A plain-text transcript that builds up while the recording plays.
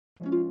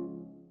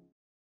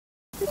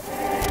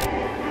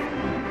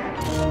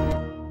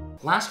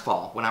Last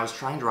fall, when I was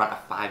trying to run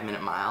a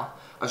 5-minute mile,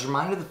 I was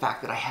reminded of the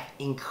fact that I have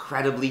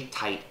incredibly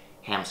tight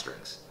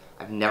hamstrings.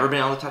 I've never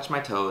been able to touch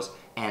my toes,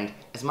 and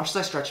as much as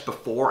I stretched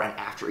before and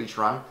after each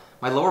run,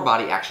 my lower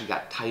body actually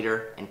got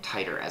tighter and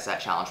tighter as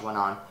that challenge went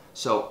on.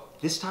 So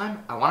this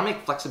time, I want to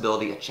make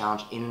flexibility a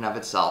challenge in and of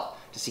itself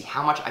to see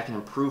how much I can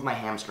improve my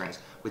hamstrings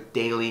with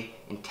daily,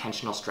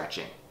 intentional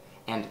stretching.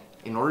 And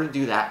in order to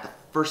do that, the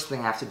first thing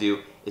I have to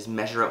do is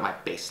measure out my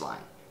baseline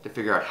to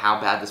figure out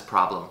how bad this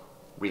problem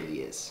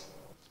really is.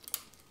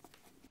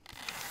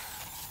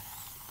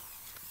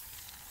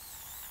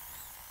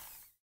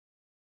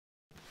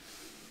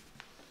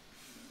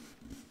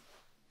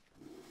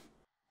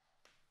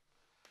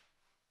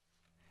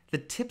 The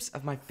tips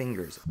of my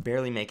fingers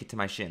barely make it to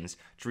my shins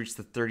to reach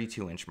the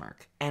 32-inch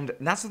mark. And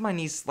that's with my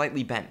knees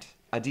slightly bent,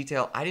 a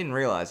detail I didn't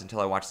realize until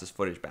I watched this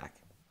footage back.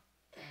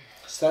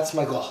 So that's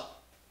my goal.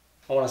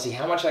 I want to see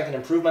how much I can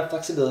improve my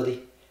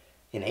flexibility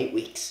in 8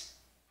 weeks.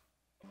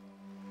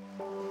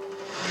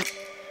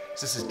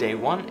 So this is day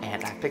 1,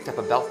 and I picked up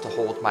a belt to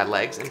hold my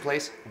legs in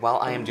place while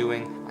I am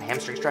doing my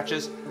hamstring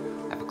stretches.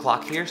 I have a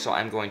clock here, so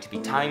I'm going to be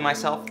timing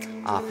myself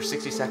for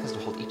 60 seconds to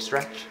hold each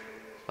stretch.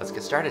 Let's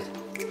get started.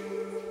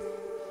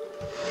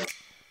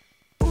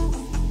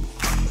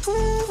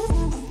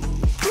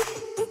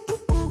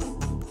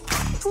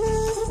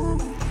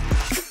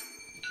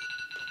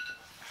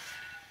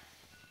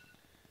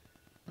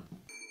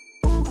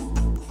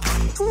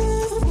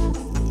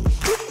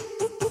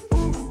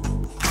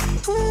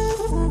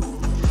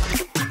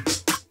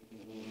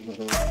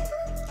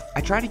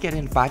 I try to get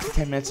in 5 to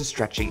 10 minutes of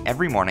stretching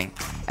every morning,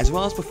 as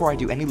well as before I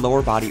do any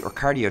lower body or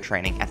cardio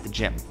training at the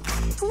gym.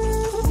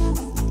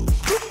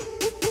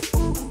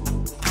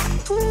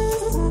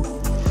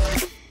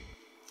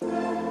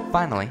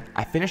 Finally,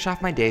 I finish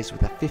off my days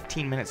with a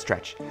 15-minute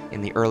stretch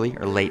in the early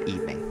or late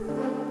evening.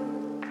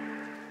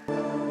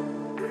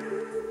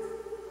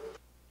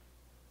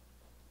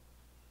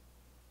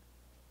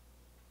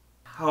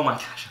 Oh my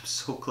gosh, I'm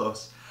so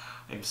close.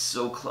 I'm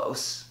so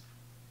close.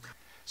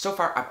 So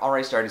far, I've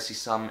already started to see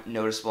some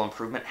noticeable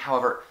improvement.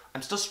 However,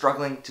 I'm still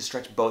struggling to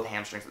stretch both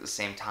hamstrings at the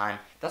same time.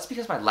 That's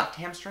because my left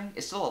hamstring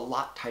is still a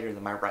lot tighter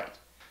than my right.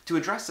 To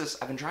address this,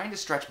 I've been trying to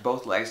stretch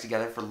both legs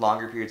together for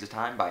longer periods of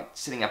time by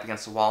sitting up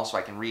against the wall so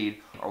I can read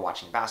or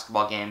watching a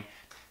basketball game.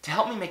 To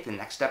help me make the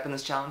next step in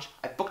this challenge,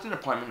 I booked an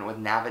appointment with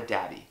Nava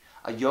Dabby,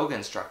 a yoga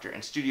instructor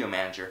and studio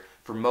manager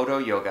for Moto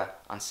Yoga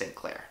on St.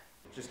 Clair.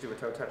 Just do a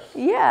toe touch.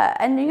 Yeah,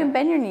 and you can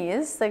bend your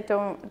knees, like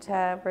don't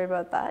worry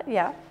about that,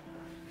 yeah.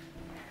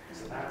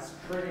 So that's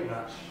pretty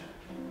much,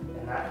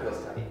 and that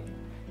feels tight.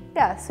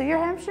 Yeah, so your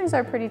hamstrings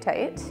are pretty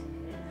tight.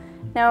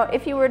 Now,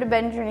 if you were to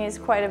bend your knees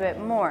quite a bit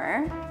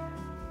more,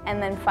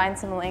 and then find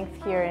some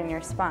length here in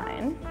your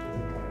spine.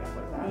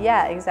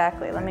 Yeah,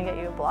 exactly. Let me get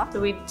you a block. So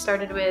we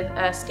started with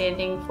a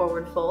standing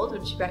forward fold,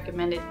 which is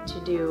recommended to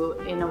do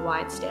in a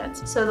wide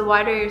stance. So the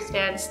wider your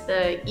stance,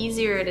 the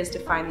easier it is to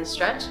find the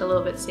stretch, a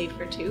little bit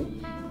safer too.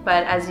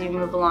 But as you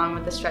move along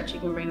with the stretch, you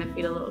can bring the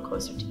feet a little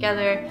closer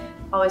together,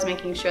 always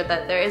making sure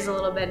that there is a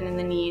little bend in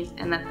the knees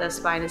and that the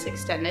spine is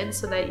extended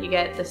so that you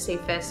get the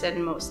safest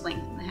and most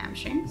length in the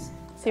hamstrings.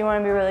 So you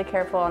want to be really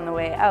careful on the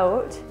way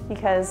out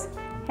because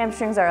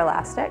hamstrings are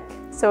elastic.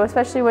 So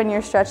especially when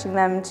you're stretching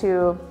them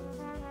to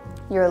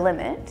your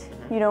limit,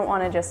 you don't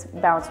want to just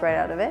bounce right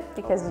out of it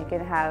because you can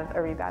have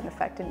a rebound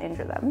effect and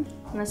injure them.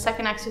 And the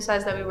second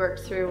exercise that we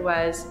worked through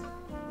was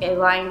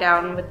lying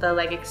down with the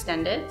leg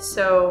extended.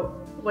 So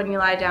when you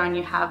lie down,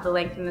 you have the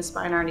length in the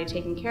spine already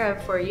taken care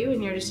of for you,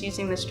 and you're just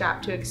using the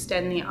strap to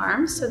extend the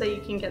arms so that you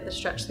can get the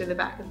stretch through the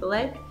back of the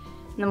leg.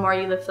 And the more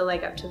you lift the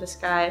leg up to the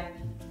sky,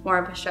 more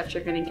of a stretch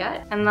you're going to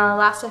get. And the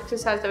last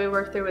exercise that we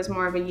worked through was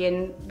more of a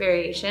yin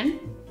variation.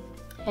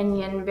 And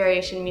yin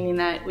variation meaning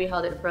that we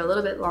held it for a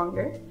little bit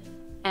longer.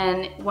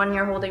 And when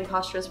you're holding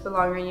postures for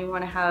longer, you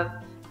want to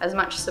have as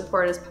much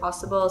support as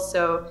possible.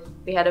 So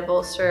we had a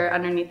bolster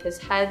underneath his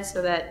head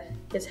so that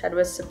his head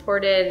was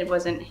supported, it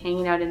wasn't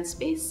hanging out in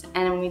space.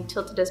 And we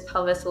tilted his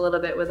pelvis a little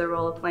bit with a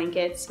roll of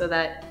blankets so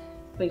that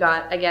we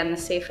got, again, the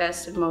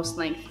safest and most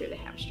length through the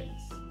hamstrings.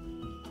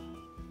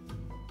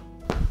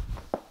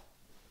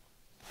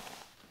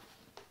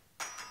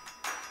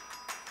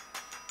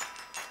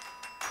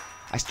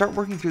 I start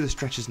working through the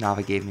stretches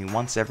Nava gave me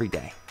once every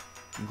day.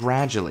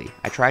 Gradually,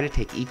 I try to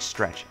take each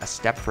stretch a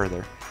step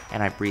further,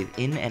 and I breathe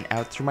in and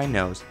out through my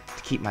nose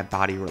to keep my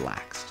body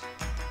relaxed.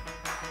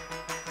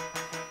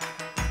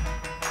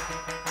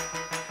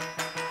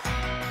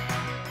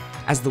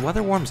 As the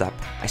weather warms up,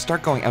 I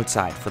start going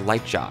outside for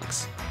light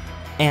jogs.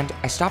 And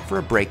I stop for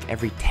a break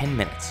every 10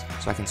 minutes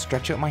so I can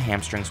stretch out my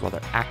hamstrings while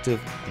they're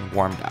active and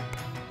warmed up.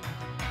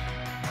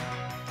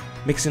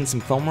 Mix in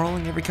some foam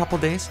rolling every couple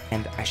days,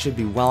 and I should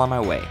be well on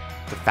my way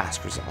to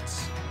fast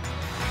results.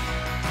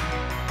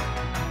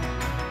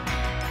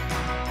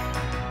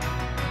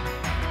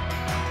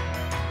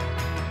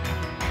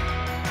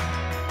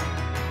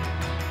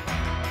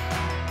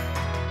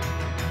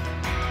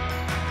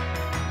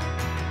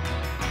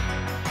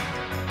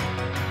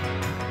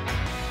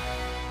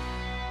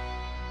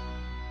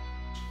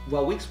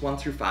 While weeks 1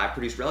 through 5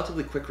 produce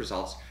relatively quick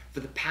results, For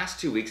the past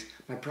 2 weeks,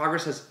 my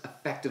progress has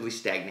effectively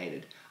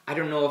stagnated. I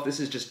don't know if this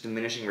is just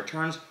diminishing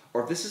returns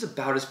or if this is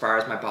about as far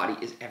as my body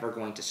is ever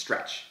going to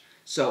stretch.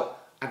 So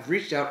I've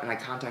reached out and I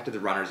contacted the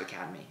Runners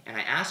Academy, and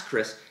I asked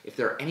Chris if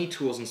there are any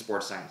tools in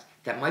sports science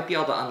that might be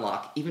able to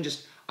unlock even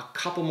just a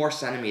couple more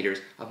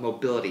centimeters of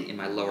mobility in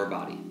my lower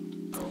body.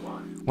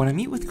 When I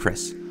meet with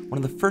Chris,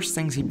 one of the first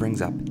things he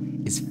brings up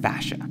is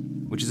fascia,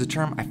 which is a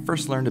term I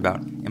first learned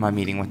about in my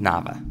meeting with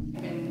Nava.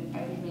 Are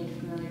you made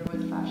familiar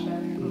with fascia?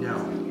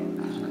 No.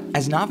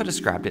 As Nava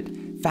described it,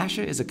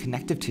 fascia is a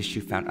connective tissue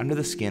found under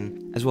the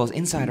skin as well as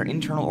inside our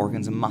internal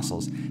organs and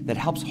muscles that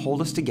helps hold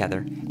us together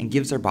and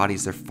gives our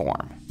bodies their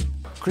form.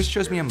 Chris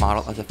shows me a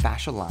model of the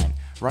fascia line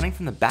running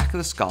from the back of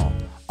the skull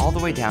all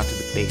the way down to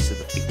the base of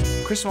the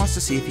feet. Chris wants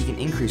to see if he can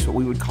increase what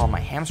we would call my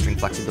hamstring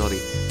flexibility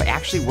by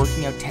actually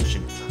working out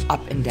tension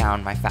up and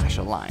down my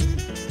fascia line.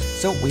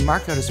 So we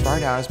mark out as far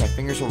down as my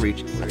fingers will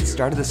reach at the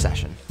start of the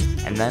session,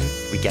 and then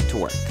we get to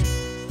work.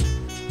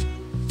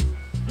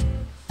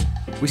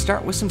 We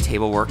start with some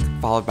table work,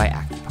 followed by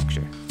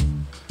acupuncture.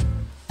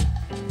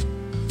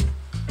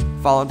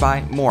 Followed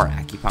by more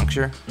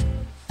acupuncture.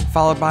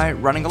 Followed by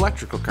running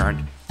electrical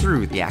current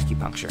through the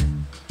acupuncture.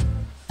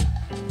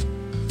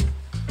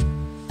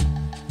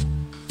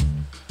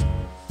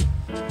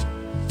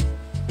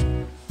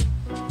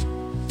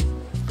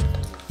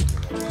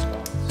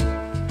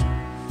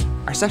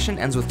 Our session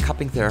ends with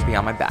cupping therapy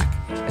on my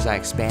back as I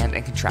expand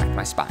and contract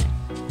my spine.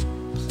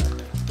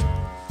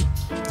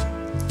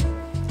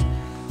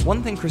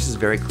 One thing Chris is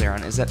very clear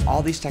on is that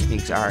all these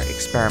techniques are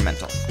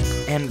experimental,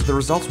 and the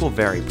results will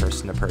vary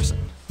person to person.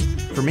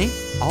 For me,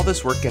 all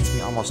this work gets me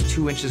almost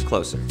 2 inches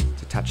closer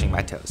to touching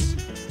my toes.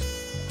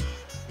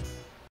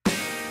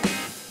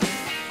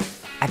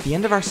 At the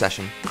end of our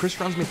session, Chris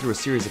runs me through a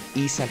series of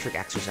eccentric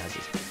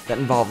exercises that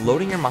involve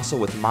loading your muscle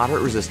with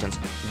moderate resistance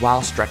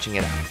while stretching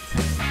it out.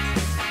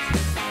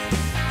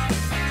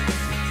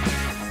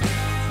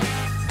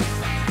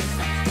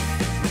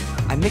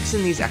 I mix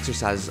in these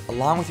exercises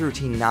along with the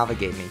routine Nava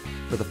gave me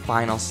for the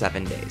final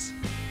 7 days.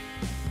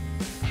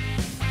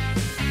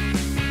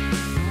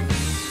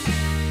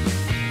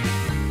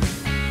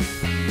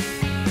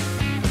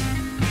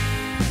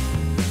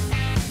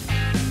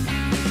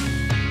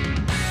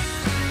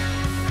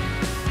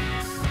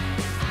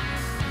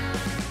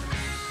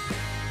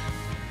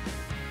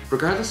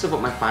 Regardless of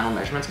what my final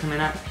measurements come in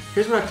at,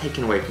 here's what I've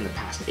taken away from the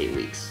past 8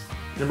 weeks.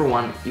 Number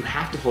 1, you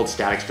have to hold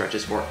static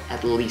stretches for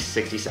at least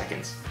 60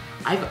 seconds.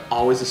 I've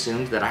always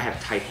assumed that I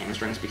have tight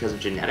hamstrings because of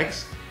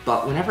genetics,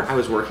 but whenever I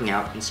was working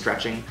out and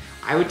stretching,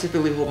 I would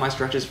typically hold my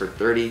stretches for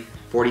 30,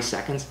 40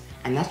 seconds,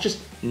 and that's just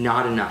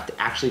not enough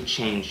to actually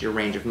change your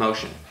range of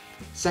motion.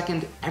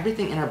 Second,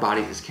 everything in our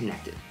bodies is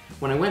connected.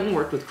 When I went and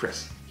worked with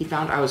Chris, he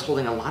found I was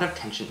holding a lot of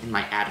tension in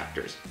my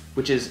adductors,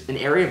 which is an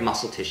area of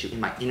muscle tissue in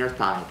my inner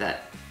thigh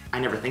that I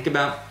never think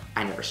about,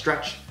 I never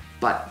stretch,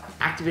 but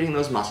activating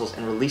those muscles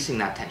and releasing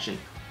that tension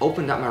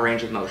opened up my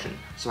range of motion,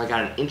 so I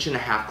got 1.5 inches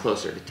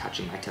closer to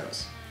touching my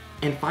toes.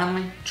 And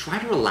finally, try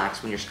to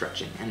relax when you're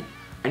stretching. And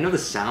I know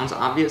this sounds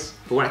obvious,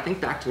 but when I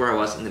think back to where I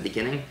was in the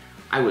beginning,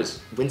 I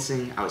was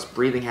wincing, I was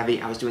breathing heavy,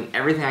 I was doing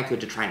everything I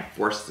could to try and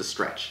force the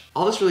stretch.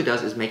 All this really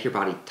does is make your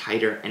body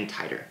tighter and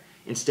tighter.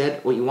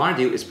 Instead, what you want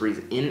to do is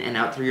breathe in and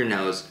out through your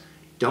nose,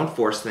 don't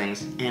force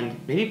things, and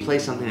maybe play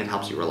something that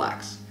helps you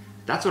relax.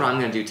 That's what I'm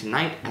going to do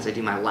tonight as I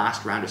do my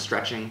last round of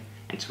stretching,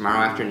 and tomorrow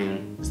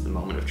afternoon is the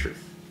moment of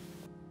truth.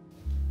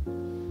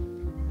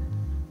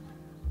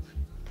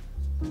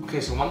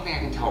 Okay, so one thing I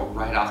can tell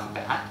right off the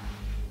bat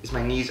is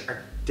my knees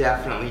are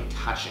definitely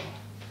touching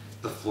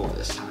the floor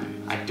this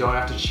time. I don't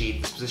have to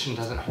cheat. This position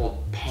doesn't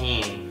hold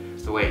pain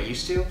the way it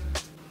used to.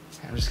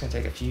 I'm just gonna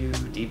take a few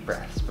deep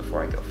breaths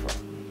before I go for it.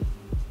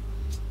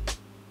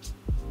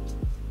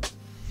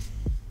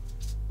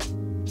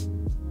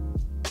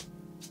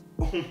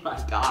 Oh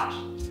my gosh.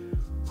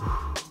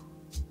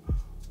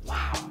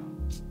 Wow.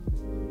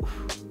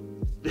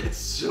 That's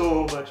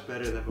so much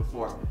better than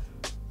before.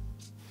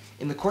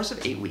 In the course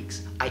of 8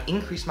 weeks, I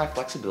increased my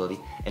flexibility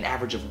an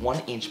average of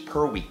 1 inch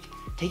per week,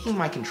 taking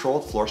my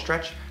controlled floor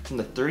stretch from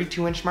the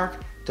 32-inch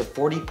mark to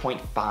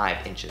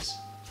 40.5 inches.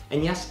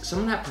 And yes, some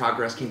of that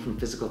progress came from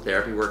physical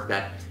therapy work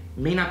that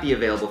may not be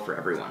available for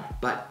everyone,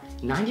 but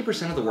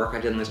 90% of the work I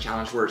did in this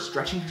challenge were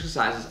stretching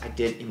exercises I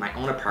did in my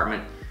own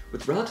apartment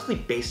with relatively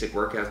basic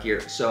workout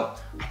gear, so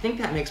I think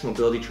that makes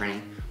mobility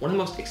training one of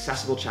the most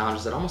accessible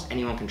challenges that almost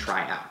anyone can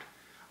try out.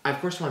 I of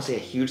course want to say a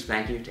huge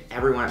thank you to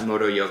everyone at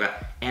Moto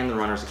Yoga and the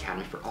Runners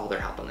Academy for all their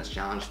help on this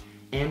challenge,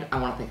 and I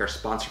want to thank our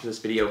sponsor for this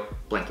video,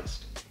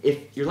 Blinkist.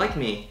 If you're like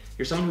me,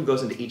 you're someone who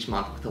goes into each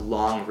month with a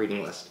long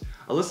reading list,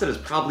 a list that is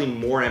probably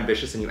more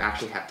ambitious than you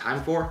actually have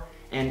time for,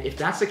 and if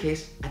that's the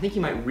case, I think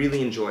you might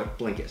really enjoy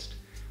Blinkist.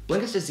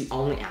 Blinkist is the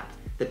only app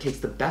that takes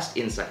the best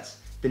insights,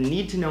 the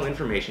need-to-know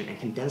information, and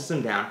condenses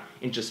them down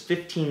in just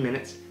 15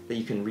 minutes that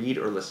you can read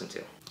or listen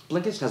to.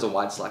 Blinkist has a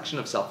wide selection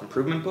of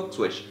self-improvement books,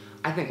 which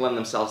I think lend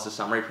themselves to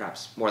summary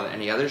perhaps more than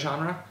any other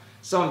genre.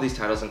 Some of these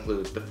titles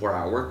include The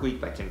 4-Hour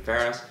Workweek by Tim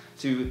Ferriss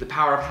to The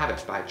Power of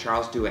Habit by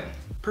Charles Duhigg.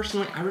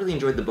 Personally, I really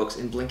enjoyed the books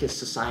in Blinkist's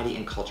Society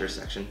and Culture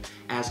section,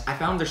 as I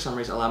found their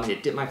summaries allow me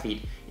to dip my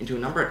feet into a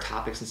number of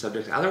topics and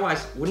subjects I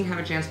otherwise wouldn't have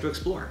a chance to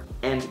explore.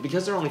 And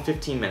because they're only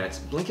 15 minutes,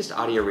 Blinkist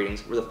audio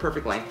readings were the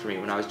perfect length for me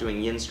when I was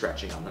doing yin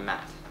stretching on the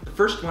mat. The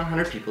first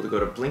 100 people to go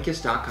to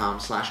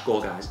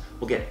Blinkist.com/goalguys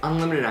will get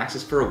unlimited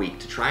access for a week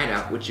to try it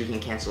out, which you can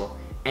cancel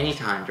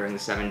anytime during the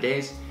 7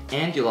 days,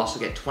 and you'll also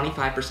get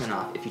 25%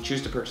 off if you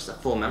choose to purchase a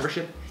full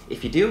membership.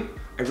 If you do,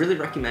 I really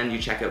recommend you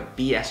check out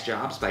BS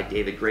Jobs by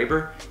David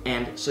Graeber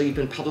and So You've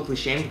Been Publicly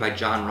Shamed by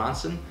John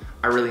Ronson.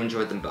 I really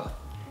enjoyed them both.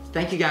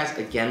 Thank you guys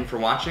again for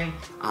watching.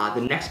 The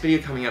next video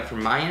coming up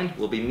from my end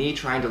will be me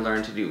trying to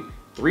learn to do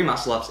 3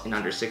 muscle-ups in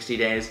under 60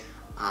 days.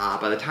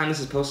 By the time this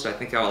is posted, I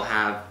think I will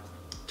have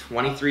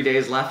 23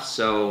 days left,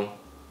 so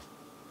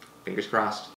fingers crossed.